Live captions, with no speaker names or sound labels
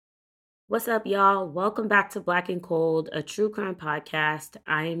What's up, y'all? Welcome back to Black and Cold, a true crime podcast.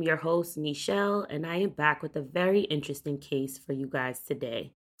 I am your host, Nichelle, and I am back with a very interesting case for you guys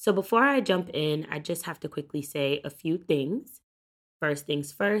today. So, before I jump in, I just have to quickly say a few things. First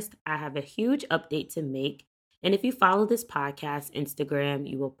things first, I have a huge update to make. And if you follow this podcast Instagram,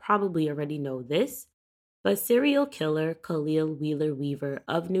 you will probably already know this. But serial killer Khalil Wheeler Weaver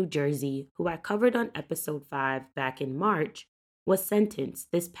of New Jersey, who I covered on episode 5 back in March, was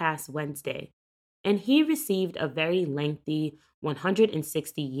sentenced this past Wednesday. And he received a very lengthy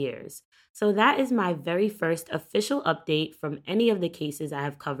 160 years. So that is my very first official update from any of the cases I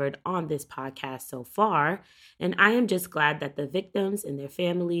have covered on this podcast so far. And I am just glad that the victims and their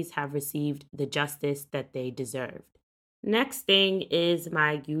families have received the justice that they deserved. Next thing is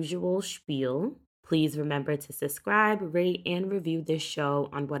my usual spiel. Please remember to subscribe, rate, and review this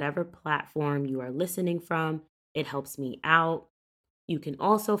show on whatever platform you are listening from. It helps me out. You can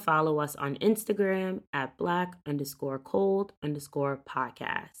also follow us on Instagram at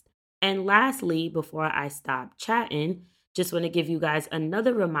black_cold_podcast. And lastly, before I stop chatting, just want to give you guys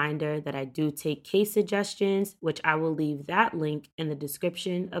another reminder that I do take case suggestions, which I will leave that link in the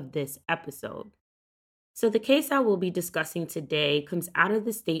description of this episode. So, the case I will be discussing today comes out of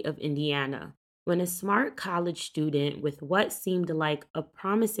the state of Indiana when a smart college student with what seemed like a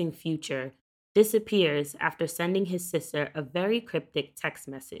promising future disappears after sending his sister a very cryptic text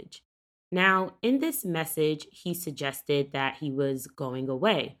message. Now, in this message, he suggested that he was going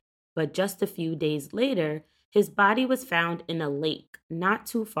away, but just a few days later, his body was found in a lake not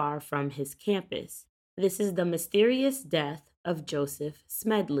too far from his campus. This is the mysterious death of Joseph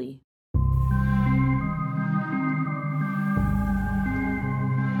Smedley.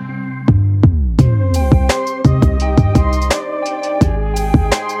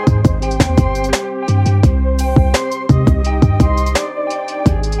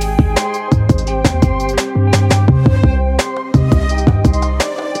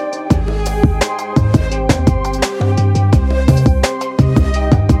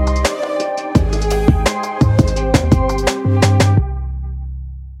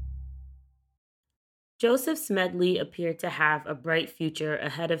 Joseph Smedley appeared to have a bright future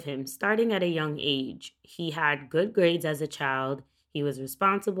ahead of him starting at a young age. He had good grades as a child, he was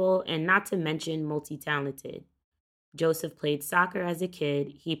responsible, and not to mention multi talented. Joseph played soccer as a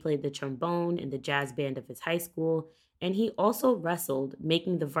kid, he played the trombone in the jazz band of his high school, and he also wrestled,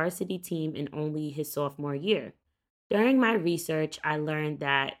 making the varsity team in only his sophomore year. During my research, I learned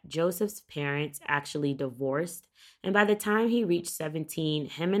that Joseph's parents actually divorced, and by the time he reached 17,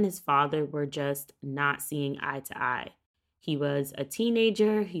 him and his father were just not seeing eye to eye. He was a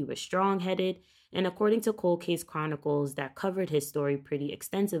teenager, he was strong headed, and according to Cold Case Chronicles, that covered his story pretty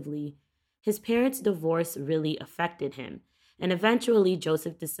extensively, his parents' divorce really affected him. And eventually,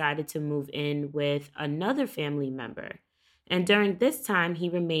 Joseph decided to move in with another family member. And during this time, he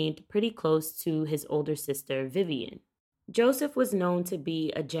remained pretty close to his older sister, Vivian. Joseph was known to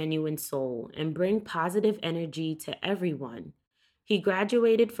be a genuine soul and bring positive energy to everyone. He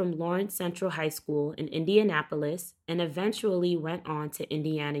graduated from Lawrence Central High School in Indianapolis and eventually went on to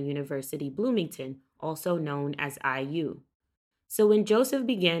Indiana University Bloomington, also known as IU. So when Joseph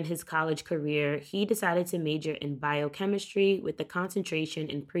began his college career, he decided to major in biochemistry with a concentration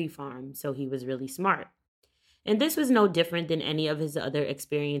in pre-pharm, so he was really smart. And this was no different than any of his other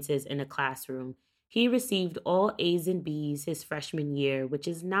experiences in a classroom. He received all A's and B's his freshman year, which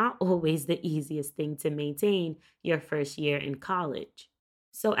is not always the easiest thing to maintain your first year in college.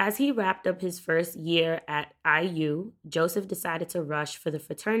 So, as he wrapped up his first year at IU, Joseph decided to rush for the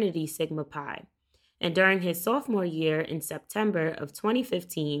fraternity Sigma Pi. And during his sophomore year in September of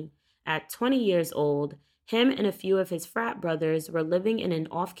 2015, at 20 years old, him and a few of his frat brothers were living in an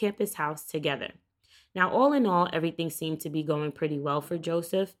off campus house together. Now, all in all, everything seemed to be going pretty well for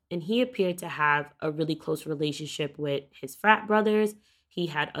Joseph, and he appeared to have a really close relationship with his frat brothers. He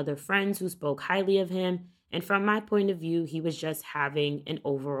had other friends who spoke highly of him, and from my point of view, he was just having an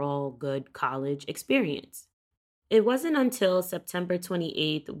overall good college experience. It wasn't until September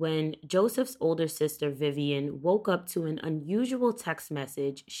 28th when Joseph's older sister, Vivian, woke up to an unusual text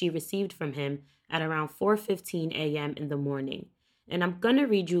message she received from him at around 4:15 a.m. in the morning. And I'm going to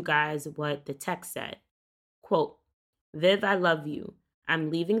read you guys what the text said. Quote, Viv, I love you. I'm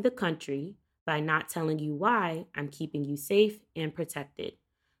leaving the country. By not telling you why, I'm keeping you safe and protected.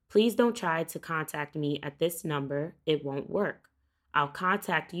 Please don't try to contact me at this number. It won't work. I'll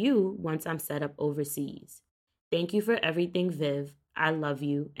contact you once I'm set up overseas. Thank you for everything, Viv. I love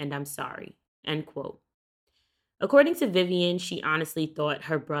you and I'm sorry. End quote. According to Vivian, she honestly thought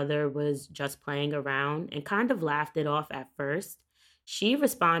her brother was just playing around and kind of laughed it off at first. She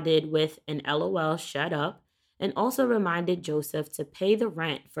responded with an LOL, shut up, and also reminded Joseph to pay the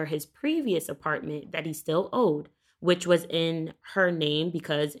rent for his previous apartment that he still owed, which was in her name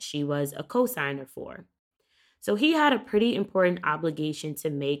because she was a cosigner for. So he had a pretty important obligation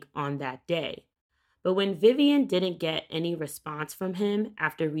to make on that day. But when Vivian didn't get any response from him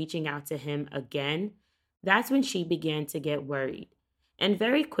after reaching out to him again, that's when she began to get worried. And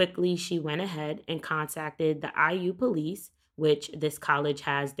very quickly, she went ahead and contacted the IU police, which this college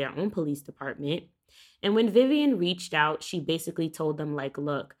has their own police department. And when Vivian reached out, she basically told them, like,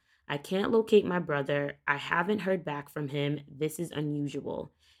 look, I can't locate my brother. I haven't heard back from him. This is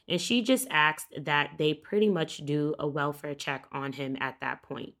unusual. And she just asked that they pretty much do a welfare check on him at that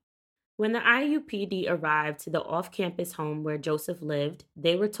point. When the IUPD arrived to the off campus home where Joseph lived,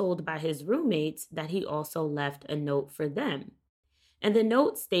 they were told by his roommates that he also left a note for them. And the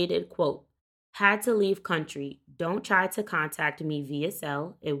note stated, quote, had to leave country. Don't try to contact me via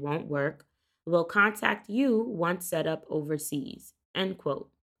cell. It won't work. We'll contact you once set up overseas. End quote.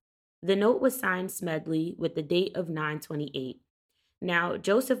 The note was signed Smedley with the date of 9/28. Now,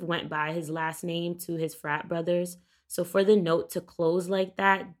 Joseph went by his last name to his frat brothers, so for the note to close like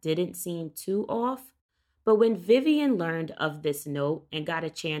that didn't seem too off. But when Vivian learned of this note and got a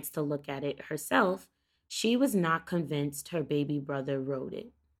chance to look at it herself, she was not convinced her baby brother wrote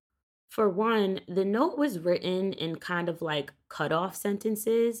it. For one, the note was written in kind of like cut off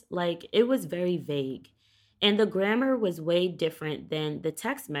sentences, like it was very vague. And the grammar was way different than the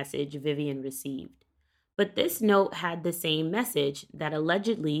text message Vivian received. But this note had the same message that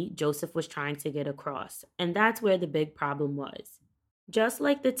allegedly Joseph was trying to get across, and that's where the big problem was. Just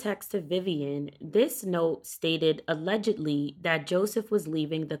like the text to Vivian, this note stated allegedly that Joseph was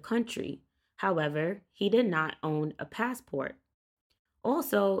leaving the country. However, he did not own a passport.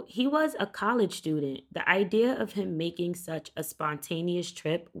 Also, he was a college student. The idea of him making such a spontaneous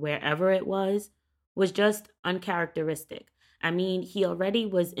trip wherever it was just uncharacteristic. I mean, he already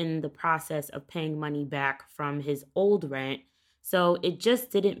was in the process of paying money back from his old rent, so it just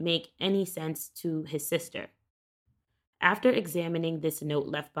didn't make any sense to his sister. After examining this note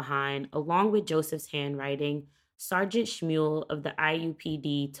left behind, along with Joseph's handwriting, Sergeant Schmuel of the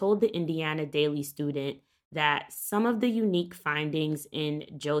IUPD told the Indiana Daily Student that some of the unique findings in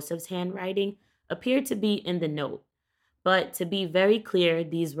Joseph's handwriting appeared to be in the note. But to be very clear,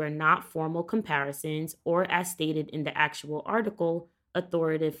 these were not formal comparisons or, as stated in the actual article,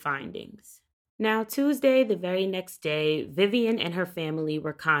 authoritative findings. Now, Tuesday, the very next day, Vivian and her family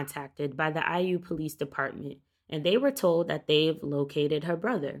were contacted by the IU Police Department, and they were told that they've located her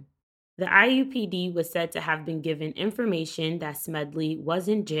brother. The IUPD was said to have been given information that Smedley was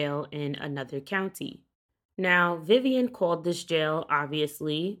in jail in another county. Now, Vivian called this jail,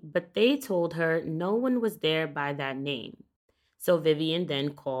 obviously, but they told her no one was there by that name. So Vivian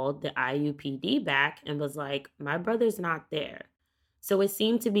then called the IUPD back and was like, my brother's not there. So it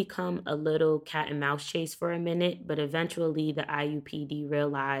seemed to become a little cat and mouse chase for a minute, but eventually the IUPD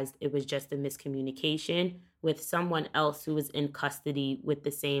realized it was just a miscommunication with someone else who was in custody with the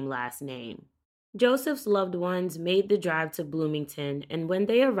same last name. Joseph's loved ones made the drive to Bloomington, and when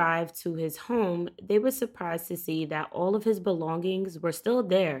they arrived to his home, they were surprised to see that all of his belongings were still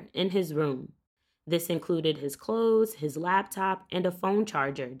there in his room. This included his clothes, his laptop, and a phone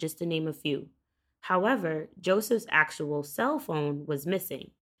charger, just to name a few. However, Joseph's actual cell phone was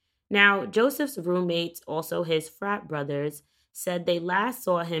missing. Now, Joseph's roommates, also his frat brothers, said they last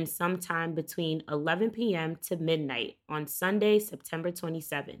saw him sometime between 11 p.m. to midnight on Sunday, September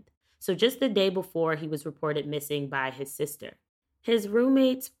 27th. So just the day before he was reported missing by his sister. His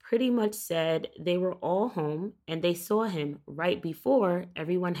roommates pretty much said they were all home and they saw him right before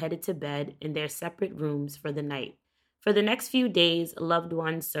everyone headed to bed in their separate rooms for the night. For the next few days, loved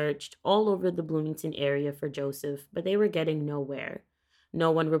ones searched all over the Bloomington area for Joseph, but they were getting nowhere. No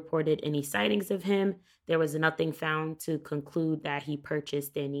one reported any sightings of him. There was nothing found to conclude that he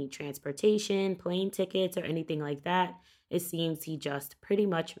purchased any transportation, plane tickets, or anything like that. It seems he just pretty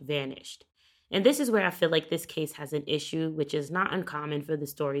much vanished. And this is where I feel like this case has an issue, which is not uncommon for the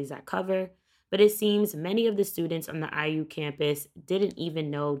stories I cover, but it seems many of the students on the IU campus didn't even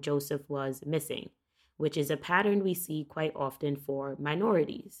know Joseph was missing, which is a pattern we see quite often for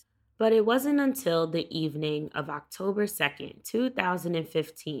minorities. But it wasn't until the evening of October 2nd,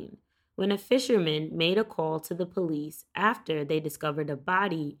 2015, when a fisherman made a call to the police after they discovered a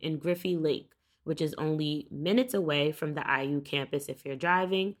body in Griffey Lake, which is only minutes away from the IU campus if you're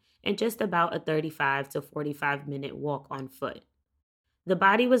driving, and just about a 35 to 45-minute walk on foot. The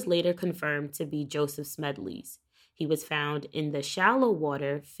body was later confirmed to be Joseph Smedley's. He was found in the shallow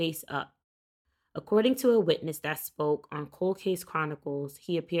water face up. According to a witness that spoke on Cold Case Chronicles,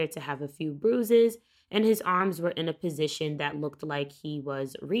 he appeared to have a few bruises and his arms were in a position that looked like he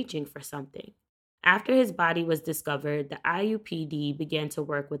was reaching for something. After his body was discovered, the IUPD began to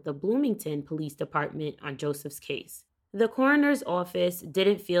work with the Bloomington Police Department on Joseph's case. The coroner's office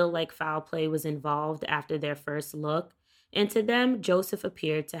didn't feel like foul play was involved after their first look, and to them, Joseph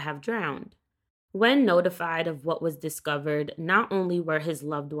appeared to have drowned. When notified of what was discovered, not only were his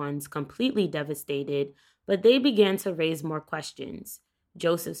loved ones completely devastated, but they began to raise more questions.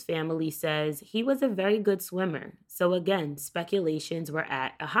 Joseph's family says he was a very good swimmer, so again, speculations were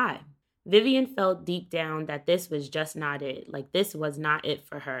at a high. Vivian felt deep down that this was just not it, like this was not it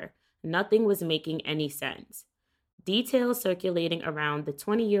for her. Nothing was making any sense. Details circulating around the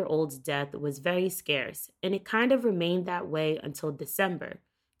 20-year-old's death was very scarce, and it kind of remained that way until December,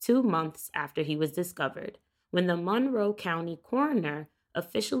 2 months after he was discovered, when the Monroe County coroner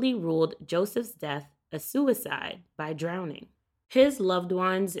officially ruled Joseph's death a suicide by drowning. His loved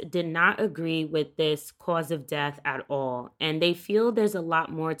ones did not agree with this cause of death at all, and they feel there's a lot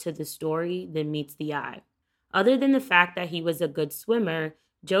more to the story than meets the eye. Other than the fact that he was a good swimmer,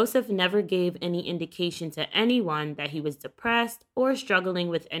 Joseph never gave any indication to anyone that he was depressed or struggling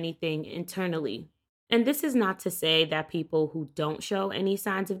with anything internally. And this is not to say that people who don't show any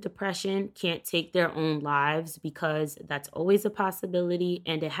signs of depression can't take their own lives, because that's always a possibility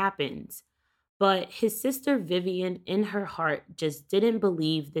and it happens. But his sister Vivian, in her heart, just didn't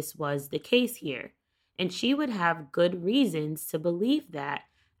believe this was the case here. And she would have good reasons to believe that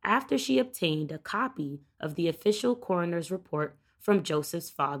after she obtained a copy of the official coroner's report from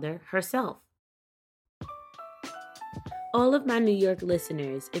Joseph's father herself. All of my New York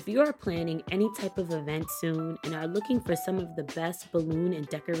listeners, if you are planning any type of event soon and are looking for some of the best balloon and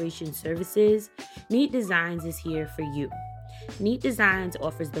decoration services, Neat Designs is here for you. Neat Designs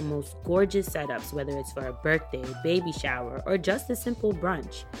offers the most gorgeous setups, whether it's for a birthday, baby shower, or just a simple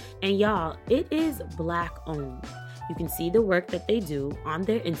brunch. And y'all, it is Black owned. You can see the work that they do on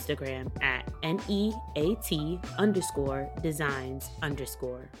their Instagram at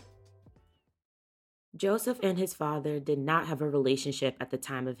NEAT_designs_. Joseph and his father did not have a relationship at the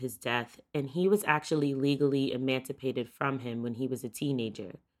time of his death, and he was actually legally emancipated from him when he was a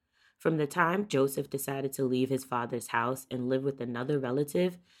teenager. From the time Joseph decided to leave his father's house and live with another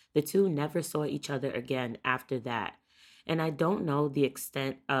relative, the two never saw each other again after that. And I don't know the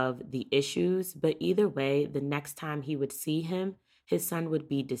extent of the issues, but either way, the next time he would see him, his son would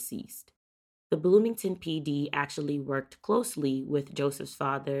be deceased. The Bloomington PD actually worked closely with Joseph's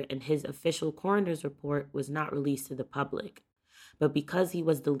father, and his official coroner's report was not released to the public. But because he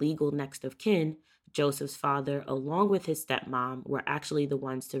was the legal next of kin, Joseph's father, along with his stepmom, were actually the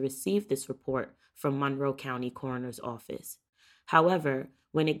ones to receive this report from Monroe County Coroner's Office. However,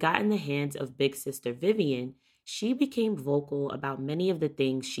 when it got in the hands of big sister Vivian, she became vocal about many of the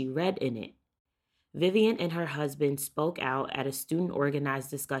things she read in it. Vivian and her husband spoke out at a student-organized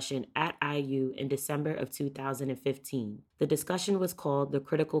discussion at IU in December of 2015. The discussion was called The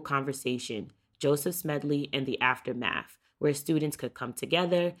Critical Conversation, Joseph Smedley and the Aftermath, where students could come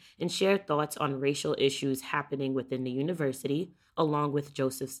together and share thoughts on racial issues happening within the university, along with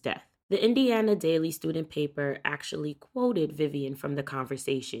Joseph's death. The Indiana Daily student paper actually quoted Vivian from the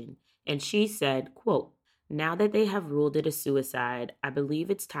conversation, and she said, quote, "Now that they have ruled it a suicide, I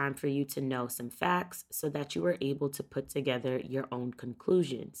believe it's time for you to know some facts so that you are able to put together your own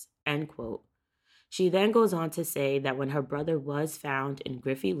conclusions." End quote. She then goes on to say that when her brother was found in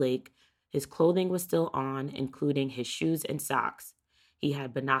Griffey Lake, his clothing was still on, including his shoes and socks. He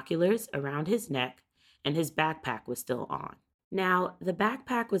had binoculars around his neck, and his backpack was still on. Now, the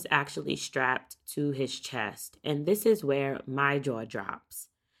backpack was actually strapped to his chest, and this is where my jaw drops.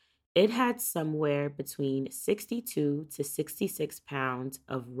 It had somewhere between 62 to 66 pounds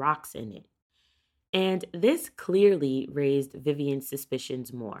of rocks in it. And this clearly raised Vivian's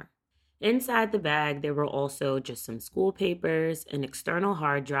suspicions more. Inside the bag, there were also just some school papers, an external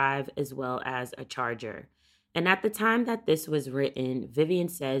hard drive, as well as a charger. And at the time that this was written, Vivian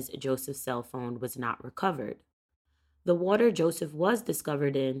says Joseph's cell phone was not recovered. The water Joseph was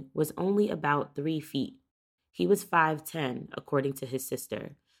discovered in was only about 3 feet. He was 5'10", according to his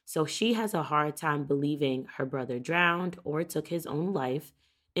sister. So she has a hard time believing her brother drowned or took his own life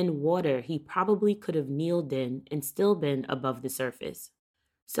in water he probably could have kneeled in and still been above the surface.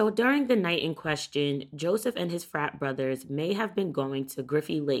 So during the night in question, Joseph and his frat brothers may have been going to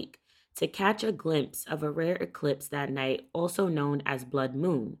Griffey Lake to catch a glimpse of a rare eclipse that night, also known as blood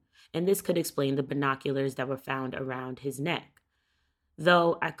moon, and this could explain the binoculars that were found around his neck.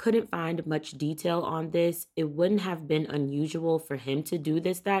 Though I couldn't find much detail on this, it wouldn't have been unusual for him to do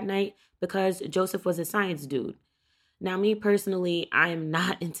this that night because Joseph was a science dude. Now, me personally, I am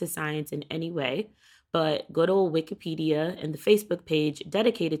not into science in any way, but good old Wikipedia and the Facebook page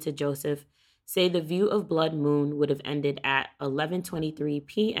dedicated to Joseph say the view of blood moon would have ended at 11:23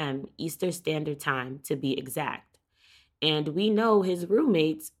 p.m. Eastern Standard Time to be exact. And we know his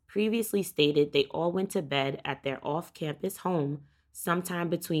roommates previously stated they all went to bed at their off-campus home sometime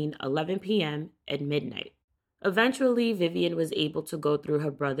between 11 p.m. and midnight. Eventually, Vivian was able to go through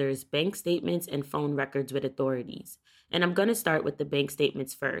her brother's bank statements and phone records with authorities. And I'm going to start with the bank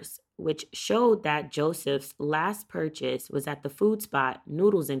statements first, which showed that Joseph's last purchase was at the food spot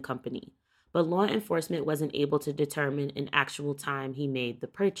Noodles and Company, but law enforcement wasn't able to determine an actual time he made the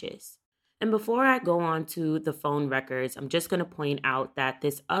purchase. And before I go on to the phone records, I'm just going to point out that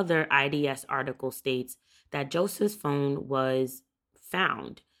this other IDS article states that Joseph's phone was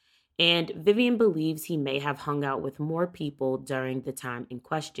found and Vivian believes he may have hung out with more people during the time in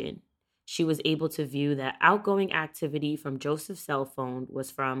question. She was able to view that outgoing activity from Joseph's cell phone was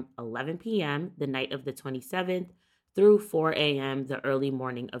from 11 p.m. the night of the 27th through 4 a.m. the early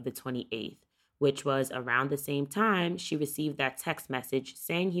morning of the 28th, which was around the same time she received that text message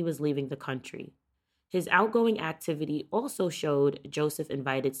saying he was leaving the country. His outgoing activity also showed Joseph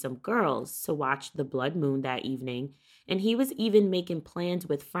invited some girls to watch the blood moon that evening, and he was even making plans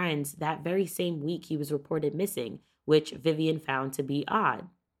with friends that very same week he was reported missing, which Vivian found to be odd.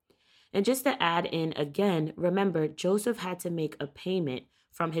 And just to add in again, remember, Joseph had to make a payment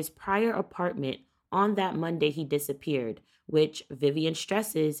from his prior apartment on that Monday he disappeared, which Vivian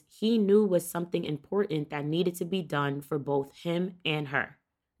stresses he knew was something important that needed to be done for both him and her.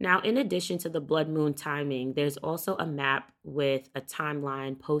 Now, in addition to the blood moon timing, there's also a map with a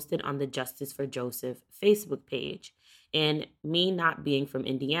timeline posted on the Justice for Joseph Facebook page. And me not being from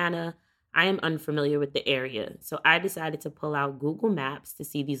Indiana, I am unfamiliar with the area. So I decided to pull out Google Maps to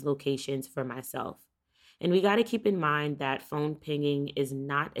see these locations for myself. And we got to keep in mind that phone pinging is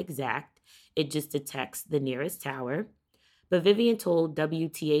not exact, it just detects the nearest tower. But Vivian told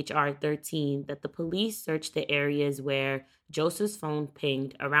WTHR 13 that the police searched the areas where Joseph's phone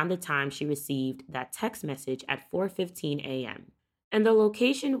pinged around the time she received that text message at 4:15 a.m. And the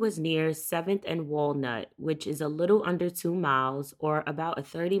location was near 7th and Walnut, which is a little under 2 miles or about a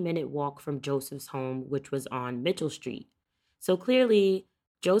 30-minute walk from Joseph's home, which was on Mitchell Street. So clearly,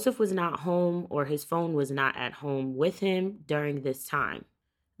 Joseph was not home or his phone was not at home with him during this time.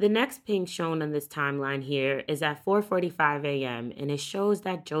 The next ping shown on this timeline here is at 4:45 a.m. and it shows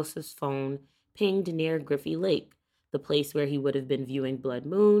that Joseph's phone pinged near Griffey Lake, the place where he would have been viewing Blood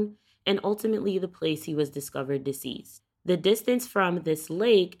Moon, and ultimately the place he was discovered deceased. The distance from this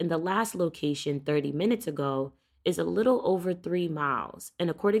lake and the last location 30 minutes ago is a little over 3 miles, and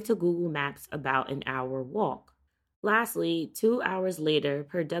according to Google Maps, about an hour walk. Lastly, 2 hours later,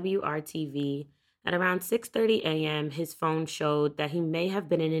 per WRTV, at around 6:30 a.m., his phone showed that he may have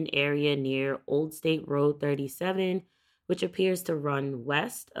been in an area near Old State Road 37, which appears to run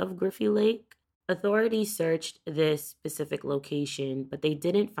west of Griffey Lake. Authorities searched this specific location, but they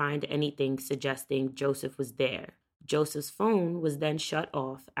didn't find anything suggesting Joseph was there. Joseph's phone was then shut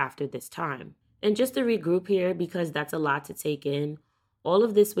off after this time. And just to regroup here, because that's a lot to take in, all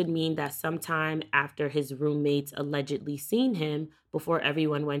of this would mean that sometime after his roommates allegedly seen him before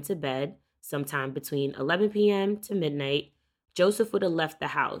everyone went to bed, sometime between 11 p.m. to midnight, Joseph would have left the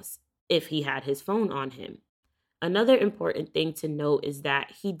house if he had his phone on him. Another important thing to note is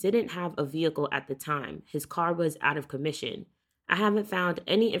that he didn't have a vehicle at the time. His car was out of commission. I haven't found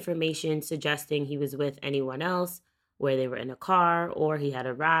any information suggesting he was with anyone else, where they were in a car or he had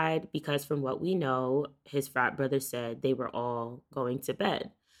a ride, because from what we know, his frat brother said they were all going to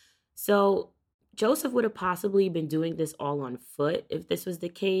bed. So Joseph would have possibly been doing this all on foot if this was the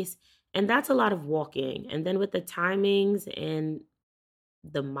case. And that's a lot of walking. And then with the timings and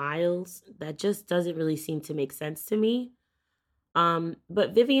the miles, that just doesn't really seem to make sense to me.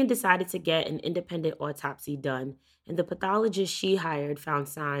 But Vivian decided to get an independent autopsy done, and the pathologist she hired found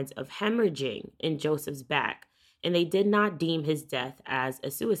signs of hemorrhaging in Joseph's back, and they did not deem his death as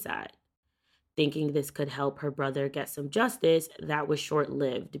a suicide. Thinking this could help her brother get some justice, that was short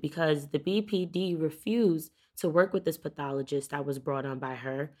lived because the BPD refused to work with this pathologist that was brought on by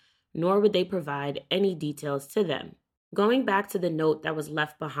her, nor would they provide any details to them. Going back to the note that was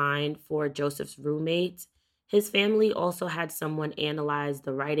left behind for Joseph's roommates, his family also had someone analyze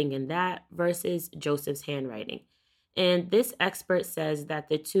the writing in that versus Joseph's handwriting. And this expert says that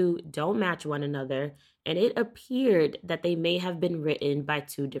the two don't match one another, and it appeared that they may have been written by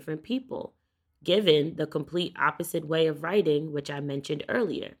two different people. given the complete opposite way of writing, which I mentioned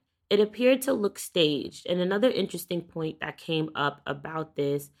earlier. It appeared to look staged. And another interesting point that came up about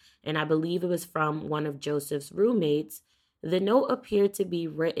this, and I believe it was from one of Joseph's roommates, the note appeared to be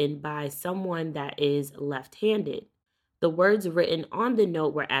written by someone that is left handed. The words written on the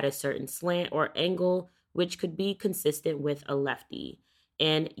note were at a certain slant or angle, which could be consistent with a lefty.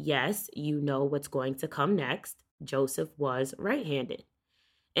 And yes, you know what's going to come next. Joseph was right handed.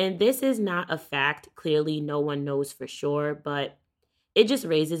 And this is not a fact. Clearly, no one knows for sure, but it just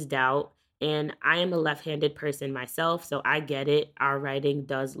raises doubt. And I am a left handed person myself, so I get it. Our writing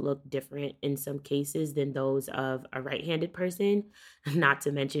does look different in some cases than those of a right handed person. Not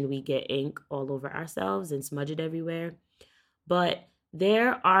to mention, we get ink all over ourselves and smudge it everywhere. But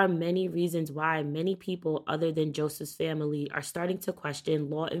there are many reasons why many people, other than Joseph's family, are starting to question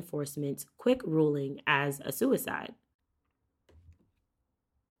law enforcement's quick ruling as a suicide.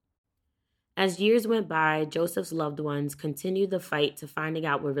 As years went by, Joseph's loved ones continued the fight to finding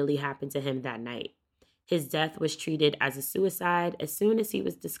out what really happened to him that night. His death was treated as a suicide as soon as he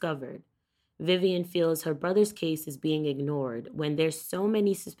was discovered. Vivian feels her brother's case is being ignored when there's so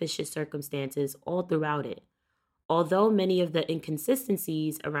many suspicious circumstances all throughout it. Although many of the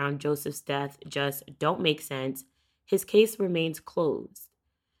inconsistencies around Joseph's death just don't make sense, his case remains closed.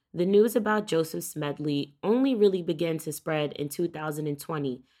 The news about Joseph Smedley only really began to spread in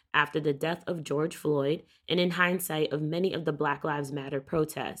 2020 after the death of George Floyd and in hindsight of many of the Black Lives Matter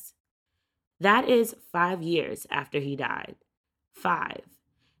protests. That is 5 years after he died. 5.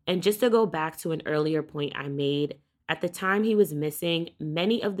 And just to go back to an earlier point I made, at the time he was missing,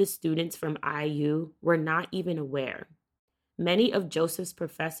 many of the students from IU were not even aware. Many of Joseph's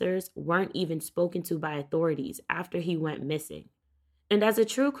professors weren't even spoken to by authorities after he went missing. And as a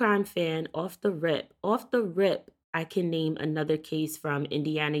true crime fan, off the rip, I can name another case from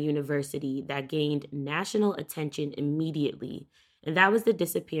Indiana University that gained national attention immediately, and that was the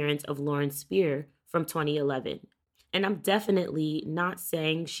disappearance of Lauren Spear from 2011. And I'm definitely not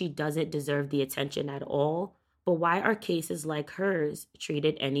saying she doesn't deserve the attention at all, but why are cases like hers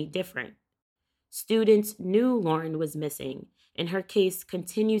treated any different? Students knew Lauren was missing, and her case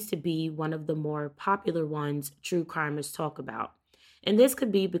continues to be one of the more popular ones true crimers talk about. And this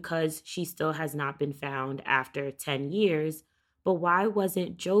could be because she still has not been found after 10 years, but why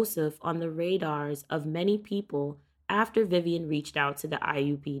wasn't Joseph on the radars of many people after Vivian reached out to the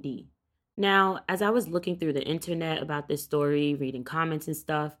IUPD? Now, as I was looking through the internet about this story, reading comments and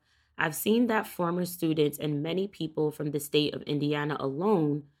stuff, I've seen that former students and many people from the state of Indiana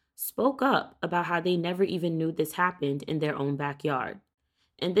alone spoke up about how they never even knew this happened in their own backyard.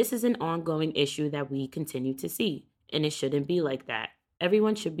 And this is an ongoing issue that we continue to see, and it shouldn't be like that.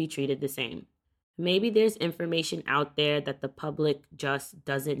 Everyone should be treated the same. Maybe there's information out there that the public just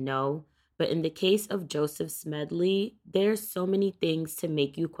doesn't know, but in the case of Joseph Smedley, there's so many things to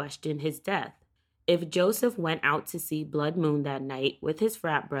make you question his death. If Joseph went out to see Blood Moon that night with his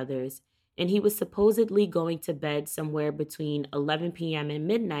frat brothers, and he was supposedly going to bed somewhere between 11 p.m. and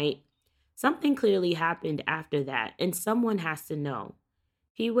midnight, something clearly happened after that, and someone has to know.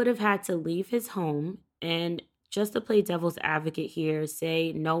 He would have had to leave his home, and just to play devil's advocate here,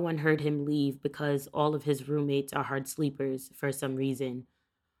 say no one heard him leave because all of his roommates are hard sleepers for some reason.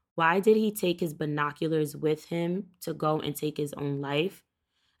 Why did he take his binoculars with him to go and take his own life?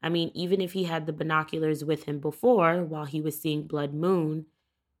 I mean, even if he had the binoculars with him before while he was seeing Blood Moon,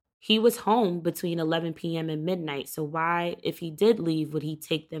 he was home between 11 p.m. and midnight. So why, if he did leave, would he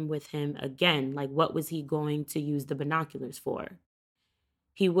take them with him again? Like, what was he going to use the binoculars for?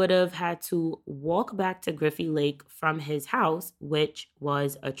 He would have had to walk back to Griffey Lake from his house, which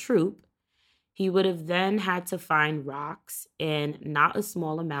was a troop. He would have then had to find rocks, and not a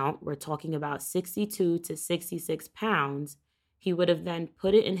small amount. We're talking about 62 to 66 pounds. He would have then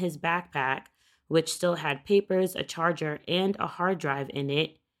put it in his backpack, which still had papers, a charger, and a hard drive in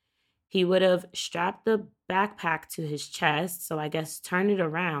it. He would have strapped the backpack to his chest, so I guess turn it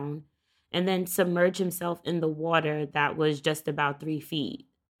around, and then submerge himself in the water that was just about 3 feet.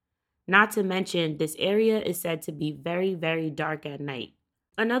 Not to mention, this area is said to be very, very dark at night.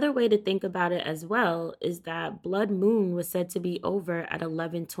 Another way to think about it as well is that Blood Moon was said to be over at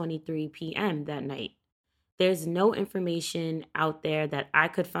 11:23 p.m. that night. There's no information out there that I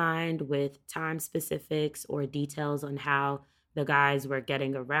could find with time specifics or details on how the guys were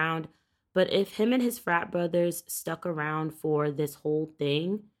getting around. But if him and his frat brothers stuck around for this whole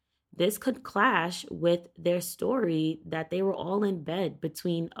thing, this could clash with their story that they were all in bed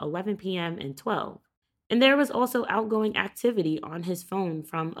between 11 p.m. and 12. And there was also outgoing activity on his phone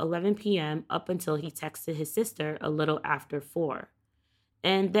from 11 p.m. up until he texted his sister a little after 4.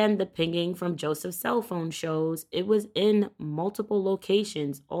 And then the pinging from Joseph's cell phone shows it was in multiple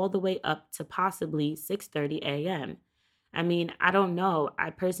locations all the way up to possibly 6:30 a.m. I mean, I don't know. I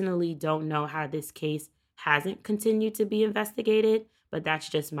personally don't know how this case hasn't continued to be investigated, but that's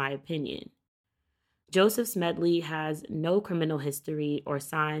just my opinion. Joseph Smedley has no criminal history or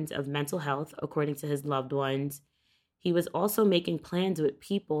signs of mental health, according to his loved ones. He was also making plans with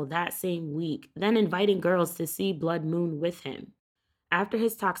people that same week, then inviting girls to see Blood Moon with him. After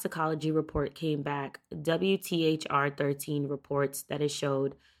his toxicology report came back, WTHR 13 reports that it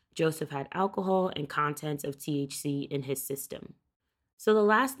showed Joseph had alcohol and contents of THC in his system. So, the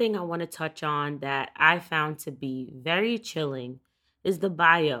last thing I want to touch on that I found to be very chilling is the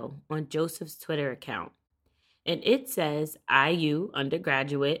bio on Joseph's Twitter account. And it says IU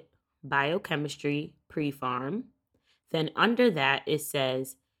undergraduate, biochemistry, pre-farm. Then under that, it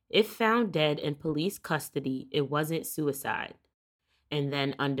says, if found dead in police custody, it wasn't suicide. And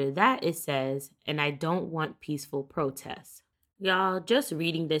then under that, it says, and I don't want peaceful protests. Y'all, just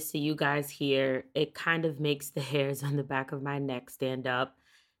reading this to you guys here, it kind of makes the hairs on the back of my neck stand up.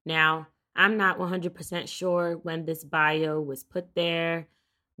 Now, I'm not 100% sure when this bio was put there.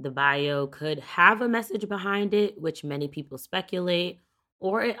 The bio could have a message behind it, which many people speculate,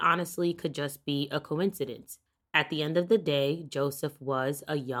 or it honestly could just be a coincidence. At the end of the day, Joseph was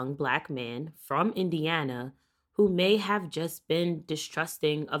a young Black man from Indiana who may have just been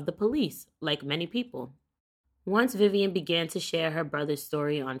distrusting of the police, like many people. Once Vivian began to share her brother's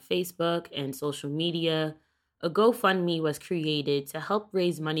story on Facebook and social media, a GoFundMe was created to help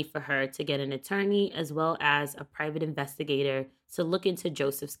raise money for her to get an attorney as well as a private investigator to look into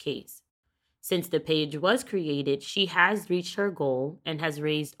Joseph's case. Since the page was created, she has reached her goal and has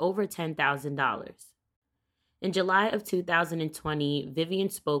raised over $10,000. In July of 2020, Vivian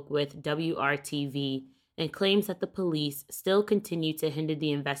spoke with WRTV and claims that the police still continue to hinder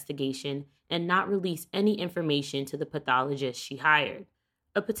the investigation and not release any information to the pathologist she hired.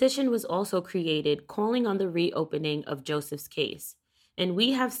 A petition was also created calling on the reopening of Joseph's case, and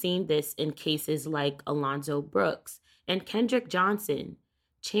we have seen this in cases like Alonzo Brooks and Kendrick Johnson.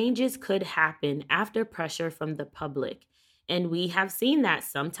 Changes could happen after pressure from the public, and we have seen that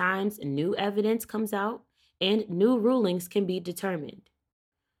sometimes new evidence comes out and new rulings can be determined.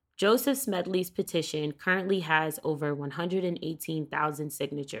 Joseph Smedley's petition currently has over 118,000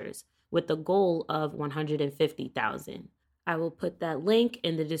 signatures, with a goal of 150,000. I will put that link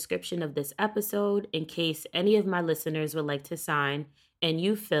in the description of this episode in case any of my listeners would like to sign and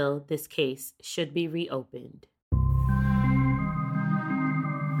you feel this case should be reopened.